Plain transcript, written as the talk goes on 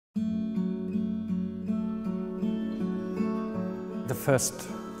the first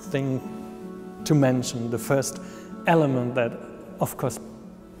thing to mention, the first element that, of course,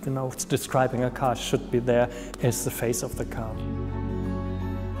 describing a car should be there, is the face of the car.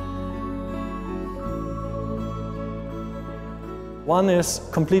 One is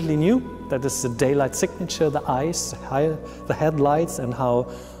completely new, that is the daylight signature, the eyes, the headlights, and how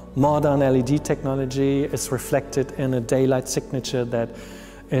modern LED technology is reflected in a daylight signature that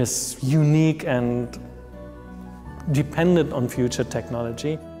is unique and dependent on future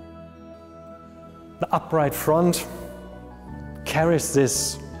technology. The upright front carries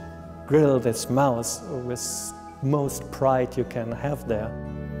this grille, this mouth, with most pride you can have there.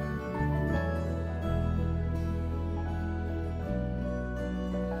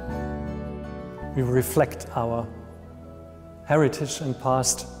 We reflect our heritage and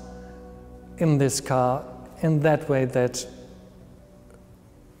past in this car in that way that,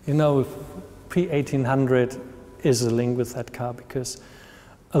 P1800 is a link with that car, because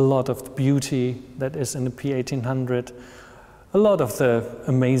a lot of the beauty that is in the P1800, a lot of the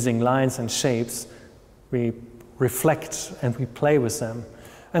amazing lines and shapes, we reflect and we play with them.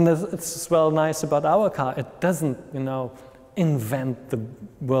 And it's as well nice about our car. It doesn't, invent the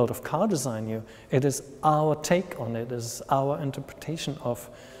world of car design. It is our take on it. It is our interpretation of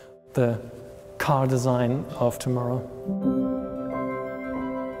the car design of tomorrow.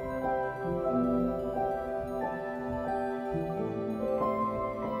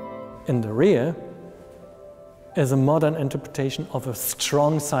 In the rear is a modern interpretation of a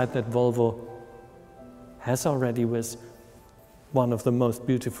strong side that Volvo has already, with one of the most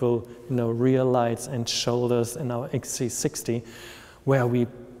beautiful rear lights and shoulders in our XC60, where we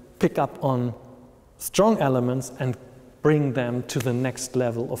pick up on strong elements and bring them to the next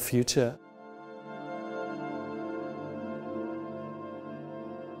level of future.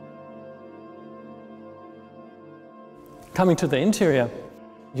 Coming to the interior,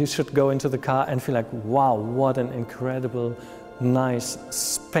 you should go into the car and feel like, wow, what an incredible, nice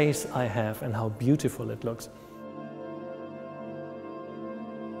space I have and how beautiful it looks.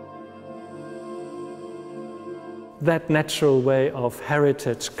 That natural way of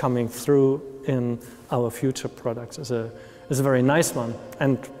heritage coming through in our future products is a very nice one.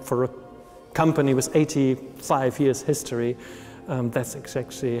 And for a company with 85 years history, that's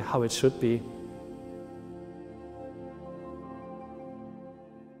exactly how it should be.